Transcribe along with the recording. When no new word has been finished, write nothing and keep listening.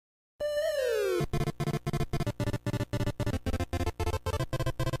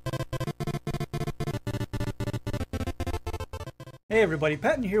Hey everybody,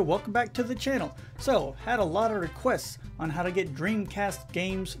 Patton here, welcome back to the channel. So, had a lot of requests on how to get Dreamcast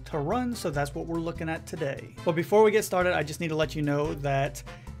games to run, so that's what we're looking at today. But before we get started, I just need to let you know that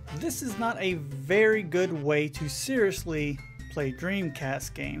this is not a very good way to seriously play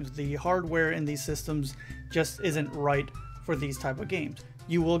Dreamcast games. The hardware in these systems just isn't right for these type of games.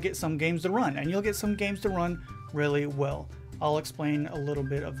 You will get some games to run, and you'll get some games to run really well. I'll explain a little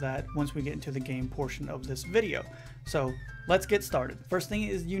bit of that once we get into the game portion of this video. So let's get started. First thing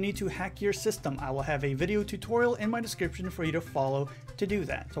is you need to hack your system. I will have a video tutorial in my description for you to follow to do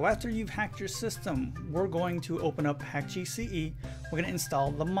that. So after you've hacked your system, we're going to open up Hakchi CE. We're going to install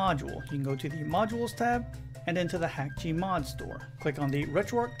the module. You can go to the Modules tab and then to the Hakchi Mod Store. Click on the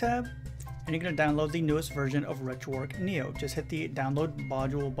Retroarch tab and you're going to download the newest version of Retroarch Neo. Just hit the download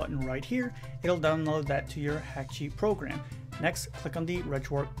module button right here. It'll download that to your Hakchi program. Next, click on the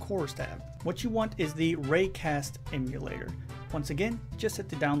Retroarch Cores tab. What you want is the Reicast emulator. Once again, just hit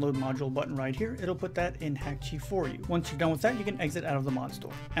the download module button right here. It'll put that in Hakchi for you. Once you're done with that, you can exit out of the mod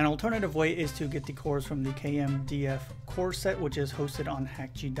store. An alternative way is to get the cores from the KMDF core set, which is hosted on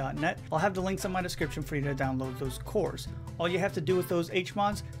Hakchi.net. I'll have the links in my description for you to download those cores. All you have to do with those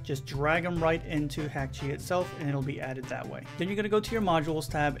HMods, just drag them right into Hakchi itself and it'll be added that way. Then you're going to go to your modules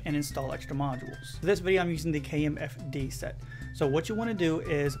tab and install extra modules. For this video, I'm using the KMFD set. So what you want to do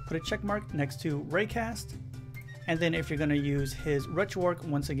is put a check mark next to Reicast, and then if you're going to use his Retroarch,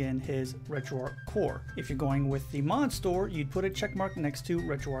 once again his Retroarch core. If you're going with the mod store, you'd put a check mark next to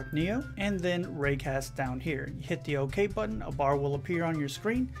Retroarch Neo and then Reicast down here. You hit the OK button, a bar will appear on your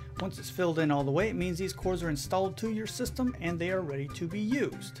screen. Once it's filled in all the way, it means these cores are installed to your system and they are ready to be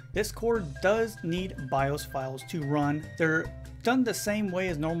used. This core does need BIOS files to run. They're done the same way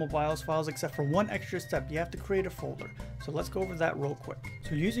as normal BIOS files except for one extra step. You have to create a folder. So let's go over that real quick.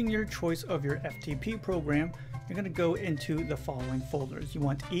 So using your choice of your FTP program, you're going to go into the following folders. You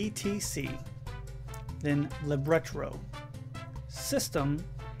want ETC, then Libretro, System,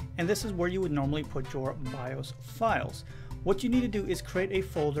 and this is where you would normally put your BIOS files. What you need to do is create a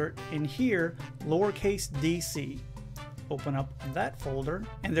folder in here, lowercase dc. Open up that folder,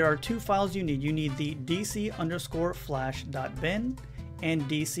 and there are two files you need. You need the dc_flash.bin and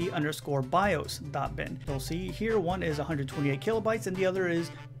dc_bios.bin. You'll see here one is 128 kilobytes and the other is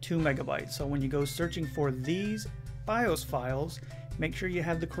 2 megabytes. So when you go searching for these BIOS files, make sure you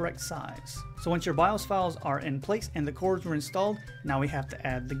have the correct size. So once your BIOS files are in place and the cores were installed, now we have to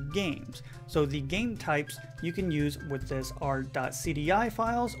add the games. So the game types you can use with this are .cdi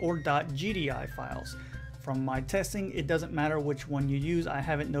files or .gdi files. From my testing, it doesn't matter which one you use. I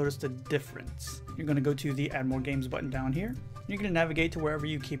haven't noticed a difference. You're going to go to the Add More Games button down here. You're going to navigate to wherever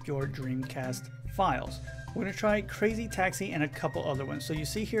you keep your Dreamcast files. We're going to try Crazy Taxi and a couple other ones. So you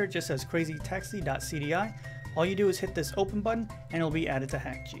see here it just says crazytaxi.cdi. All you do is hit this open button and it'll be added to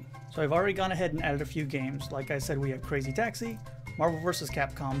Hakchi. So I've already gone ahead and added a few games. Like I said, we have Crazy Taxi, Marvel vs.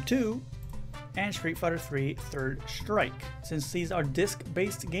 Capcom 2, and Street Fighter 3 Third Strike. Since these are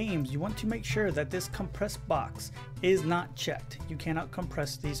disc-based games, you want to make sure that this compressed box is not checked. You cannot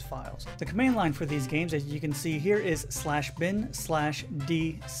compress these files. The command line for these games, as you can see here, is /bin/dc.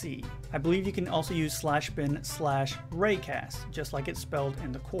 I believe you can also use /bin/Reicast, just like it's spelled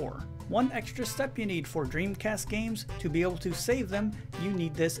in the core. One extra step you need for Dreamcast games, to be able to save them, you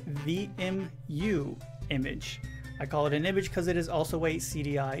need this VMU image. I call it an image because it is also a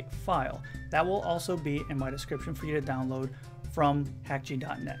CDI file. That will also be in my description for you to download from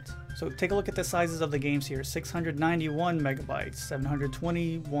Hakchi.net. So take a look at the sizes of the games here. 691 megabytes,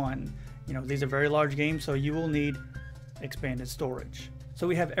 721. These are very large games, so you will need expanded storage. So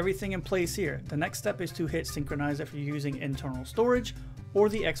we have everything in place here. The next step is to hit synchronize if you're using internal storage, or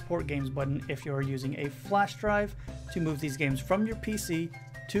the export games button if you're using a flash drive to move these games from your PC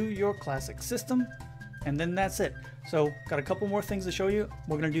to your classic system. And then that's it. So got a couple more things to show you.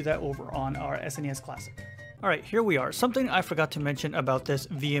 We're going to do that over on our SNES Classic. Alright, here we are. Something I forgot to mention about this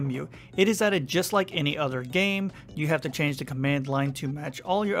VMU. It is added just like any other game. You have to change the command line to match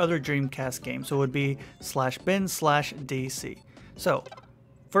all your other Dreamcast games. So it would be /bin/dc. So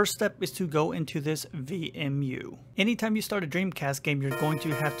first step is to go into this VMU. Anytime you start a Dreamcast game, you're going to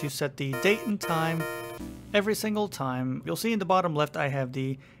have to set the date and time every single time. You'll see in the bottom left I have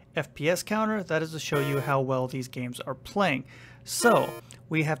the FPS counter. That is to show you how well these games are playing. So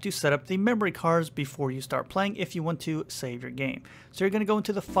we have to set up the memory cards before you start playing if you want to save your game. So you're going to go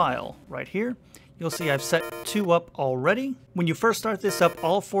into the file right here. You'll see I've set 2 up already. When you first start this up,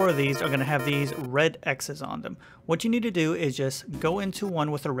 all 4 of these are going to have these red X's on them. What you need to do is just go into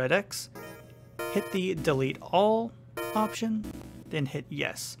one with a red X, hit the delete all option, then hit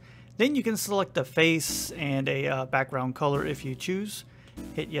yes. Then you can select a face and a background color if you choose.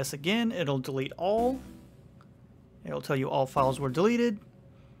 Hit yes again, it'll delete all. It'll tell you all files were deleted.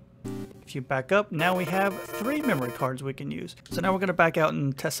 If you back up, now we have 3 memory cards we can use. So now we're going to back out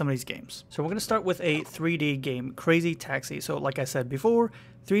and test some of these games. So we're going to start with a 3D game, Crazy Taxi. So like I said before,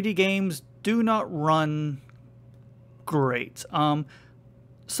 3D games do not run great. Some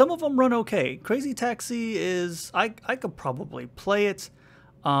of them run okay. Crazy Taxi is, I could probably play it,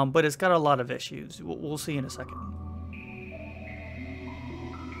 but it's got a lot of issues. We'll see in a second.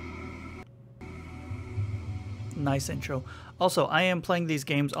 Nice intro. Also, I am playing these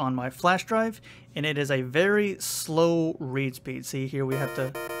games on my flash drive, and it is a very slow read speed. See, here we have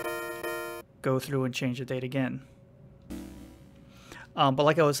to go through and change the date again. But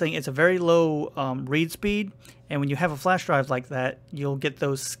like I was saying, it's a very low read speed, and when you have a flash drive like that, you'll get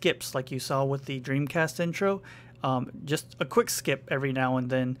those skips like you saw with the Dreamcast intro. Just a quick skip every now and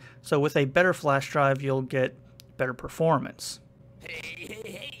then. So with a better flash drive, you'll get better performance.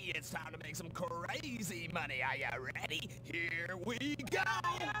 Hey, it's time to make some crazy money. Are you ready? Here we go!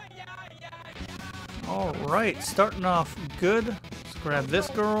 Alright, starting off good. Let's grab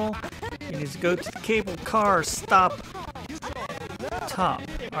this girl. You need to go to the cable car, stop, top.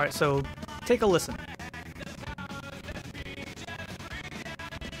 Alright, so take a listen.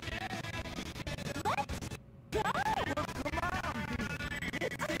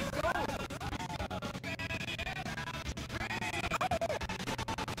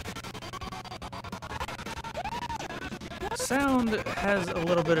 Sound has a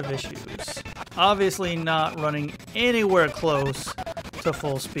little bit of issues. Obviously not running anywhere close to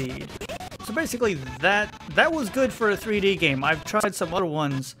full speed. So basically that was good for a 3D game. I've tried some other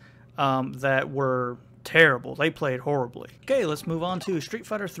ones that were terrible. They played horribly. Okay, let's move on to Street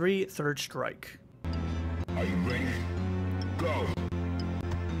Fighter 3 Third Strike. Are you ready? Go!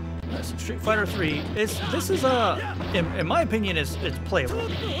 So Street Fighter 3, this is in my opinion, it's playable.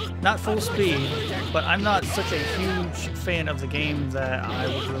 Not full speed, but I'm not such a huge fan of the game that I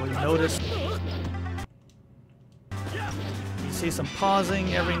would really notice. You see some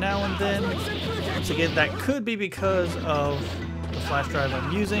pausing every now and then. Once again, that could be because of the flash drive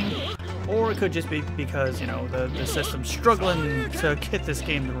I'm using, or it could just be because, you know, the system's struggling to get this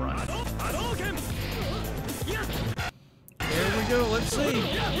game to run. There we go, let's see.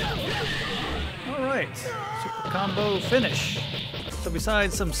 Alright, super combo finish. So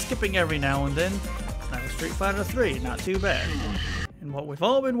besides some skipping every now and then, that was Street Fighter 3, not too bad. And what we've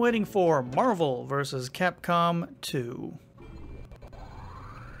all been waiting for, Marvel vs. Capcom 2.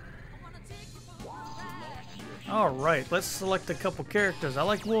 Alright, let's select a couple characters. I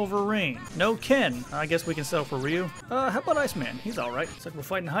like Wolverine. No Ken. I guess we can settle for Ryu. How about Iceman? He's alright. It's like we're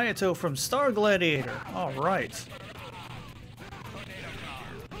fighting Hayato from Star Gladiator. Alright.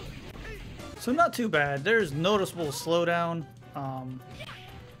 So not too bad. There's noticeable slowdown.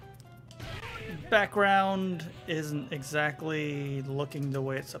 Background isn't exactly looking the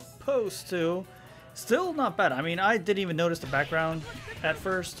way it's supposed to. Still not bad. I mean, I didn't even notice the background at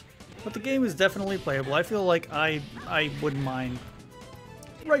first, but the game is definitely playable. I feel like I wouldn't mind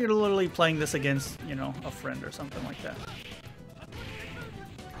regularly playing this against, you know, a friend or something like that.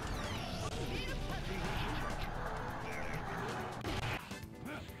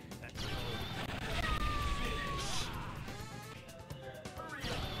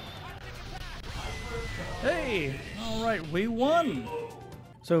 Hey, alright, we won!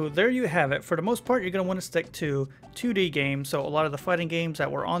 So there you have it. For the most part, you're going to want to stick to 2D games, so a lot of the fighting games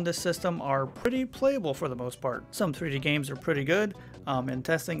that were on this system are pretty playable for the most part. Some 3D games are pretty good. In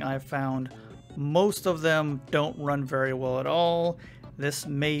testing, I've found most of them don't run very well at all. This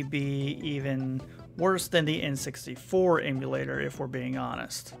may be even worse than the N64 emulator, if we're being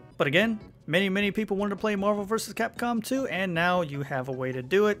honest. But again, many people wanted to play Marvel vs. Capcom 2, and now you have a way to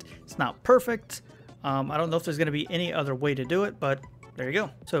do it. It's not perfect. I don't know if there's going to be any other way to do it, but there you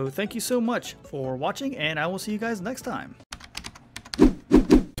go. So thank you so much for watching, and I will see you guys next time.